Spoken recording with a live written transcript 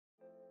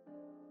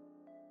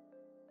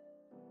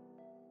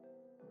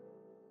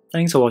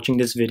Thanks for watching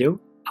this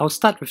video. I'll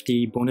start with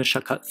the bonus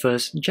shortcut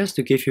first just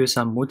to give you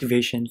some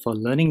motivation for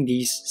learning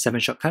these 7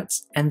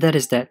 shortcuts, and that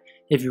is that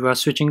if you are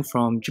switching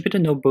from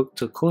Jupyter Notebook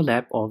to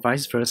Colab or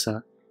vice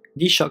versa,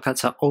 these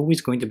shortcuts are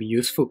always going to be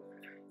useful.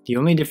 The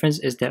only difference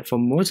is that for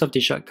most of the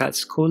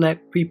shortcuts, Colab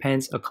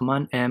prepends a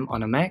Command M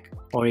on a Mac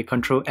or a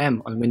Control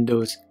M on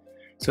Windows.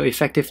 So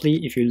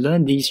effectively, if you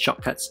learn these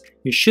shortcuts,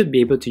 you should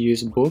be able to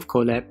use both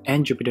Colab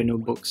and Jupyter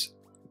Notebooks.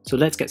 So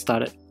let's get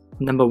started.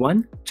 Number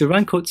 1, to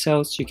run code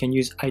cells, you can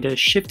use either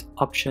Shift,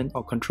 Option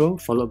or Control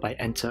followed by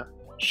Enter.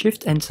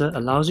 Shift Enter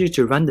allows you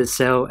to run the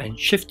cell and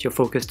shift your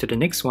focus to the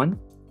next one.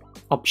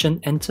 Option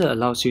Enter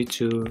allows you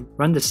to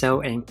run the cell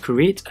and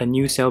create a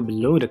new cell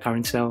below the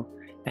current cell.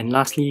 And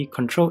lastly,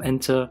 Control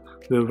Enter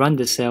will run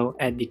the cell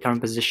at the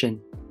current position.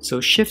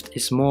 So Shift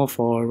is more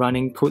for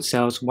running code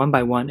cells one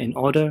by one in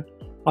order,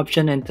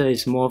 Option Enter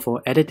is more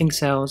for editing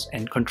cells,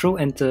 and Control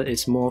Enter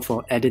is more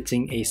for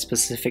editing a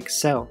specific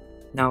cell.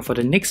 Now for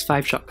the next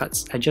 5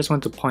 shortcuts, I just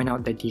want to point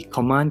out that the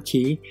Command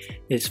key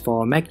is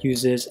for Mac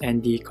users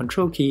and the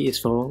Control key is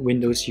for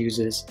Windows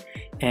users.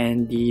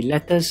 And the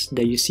letters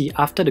that you see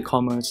after the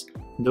commas,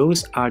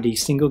 those are the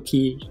single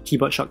key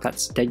keyboard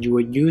shortcuts that you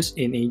would use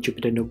in a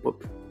Jupyter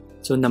Notebook.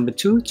 So number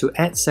 2, to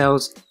add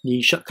cells,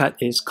 the shortcut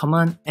is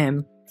Command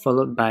M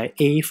followed by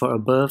A for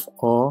above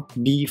or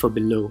B for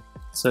below.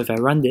 So if I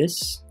run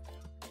this,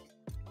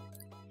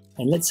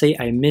 and let's say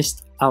I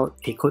missed out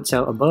a code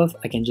cell above,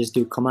 I can just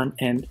do Command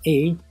M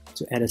A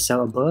to add a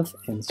cell above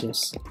and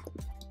just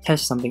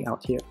test something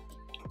out here.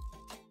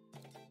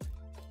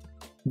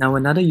 Now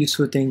another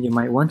useful thing you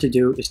might want to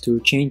do is to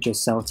change your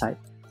cell type,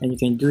 and you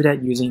can do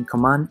that using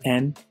Command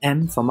M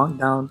for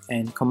Markdown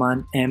and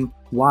Command M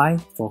Y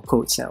for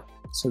code cell.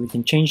 So we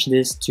can change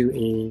this to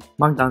a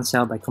Markdown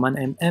cell by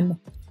Command M,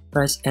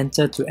 press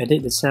Enter to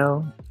edit the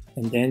cell,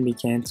 and then we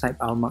can type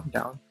our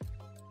Markdown.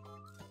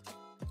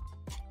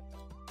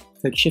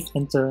 Click Shift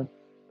Enter,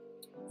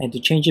 and to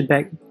change it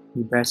back,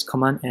 we press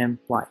Command M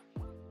Y.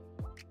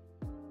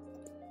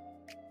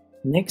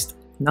 Next,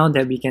 now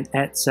that we can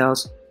add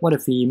cells, what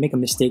if we make a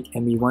mistake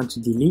and we want to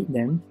delete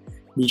them?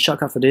 The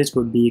shortcut for this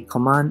would be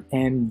Command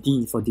M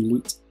D for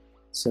delete.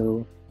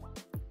 So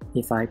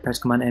if I press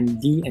Command M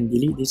D and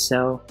delete this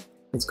cell,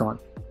 it's gone.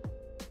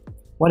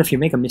 What if you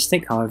make a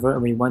mistake, however,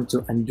 and we want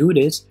to undo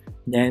this?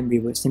 Then we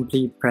would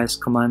simply press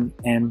Command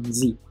M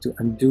Z to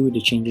undo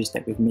the changes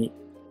that we've made.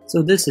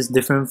 So this is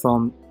different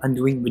from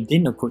undoing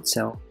within a code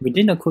cell.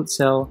 Within a code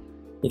cell,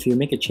 if you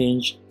make a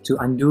change, to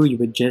undo you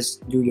would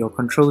just do your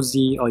Control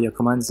Z or your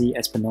Command Z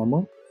as per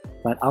normal.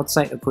 But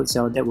outside a code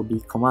cell, that would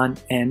be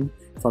Command M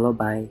followed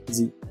by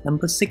Z.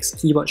 Number 6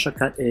 keyboard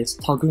shortcut is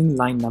toggling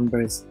line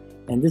numbers.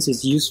 And this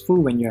is useful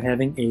when you're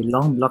having a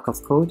long block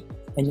of code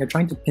and you're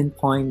trying to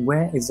pinpoint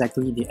where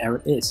exactly the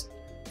error is.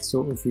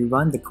 So if we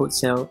run the code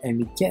cell and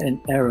we get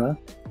an error,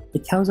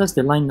 it tells us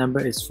the line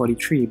number is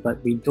 43,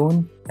 but we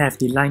don't have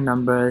the line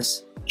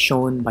numbers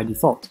shown by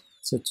default.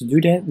 So to do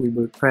that, we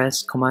will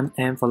press Command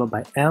M followed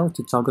by L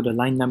to toggle the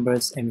line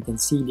numbers, and we can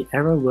see the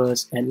error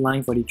was at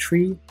line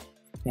 43,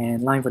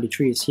 and line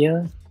 43 is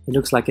here. It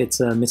looks like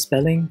it's a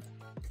misspelling.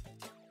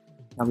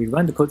 Now we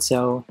run the code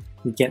cell,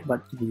 we get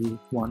what we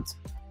want.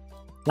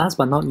 Last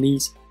but not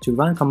least, to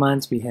run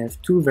commands, we have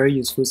 2 very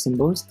useful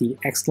symbols, the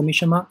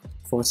exclamation mark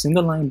for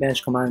single line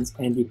bash commands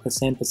and the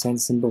 %%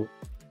 symbol.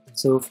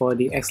 So for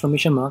the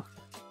exclamation mark,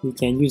 we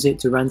can use it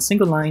to run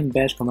single line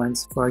bash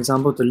commands, for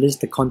example to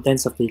list the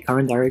contents of the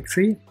current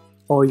directory,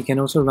 or you can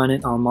also run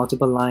it on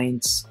multiple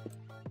lines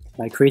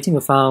by creating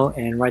a file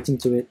and writing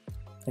to it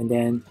and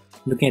then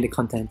looking at the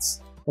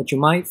contents. But you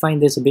might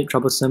find this a bit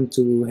troublesome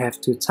to have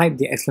to type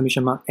the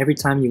exclamation mark every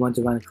time you want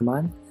to run a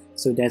command.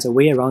 So there's a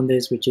way around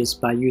this, which is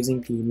by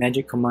using the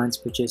magic commands,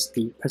 which is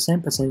the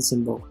 %%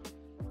 symbol.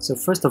 So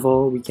first of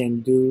all, we can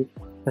do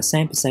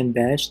 %%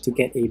 bash to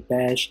get a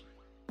bash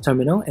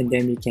terminal, and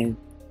then we can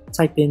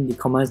type in the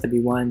commands that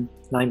we want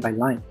line by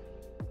line.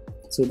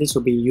 So this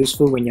will be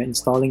useful when you're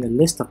installing a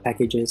list of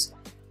packages.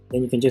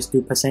 Then you can just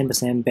do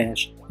 %%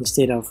 bash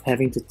instead of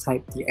having to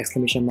type the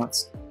exclamation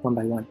marks one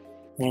by one.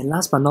 And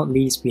last but not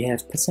least, we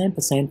have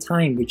 %%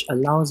 time, which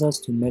allows us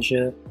to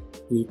measure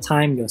the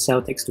time your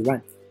cell takes to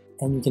run.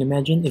 And you can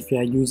imagine if you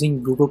are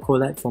using Google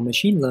Colab for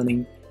machine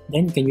learning,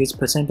 then you can use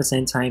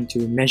 %% time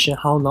to measure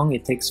how long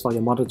it takes for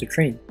your model to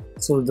train.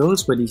 So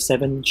those were the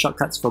 7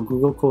 shortcuts for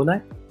Google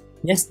Colab.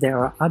 Yes, there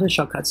are other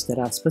shortcuts that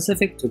are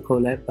specific to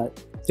Colab,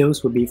 but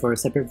those will be for a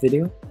separate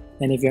video.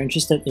 And if you're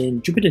interested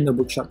in Jupyter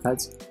Notebook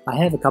shortcuts, I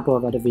have a couple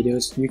of other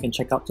videos you can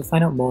check out to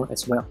find out more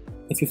as well.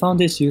 If you found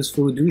this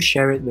useful, do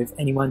share it with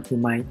anyone who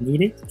might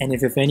need it. And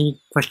if you have any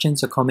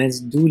questions or comments,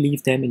 do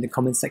leave them in the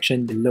comment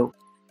section below.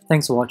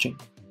 Thanks for watching.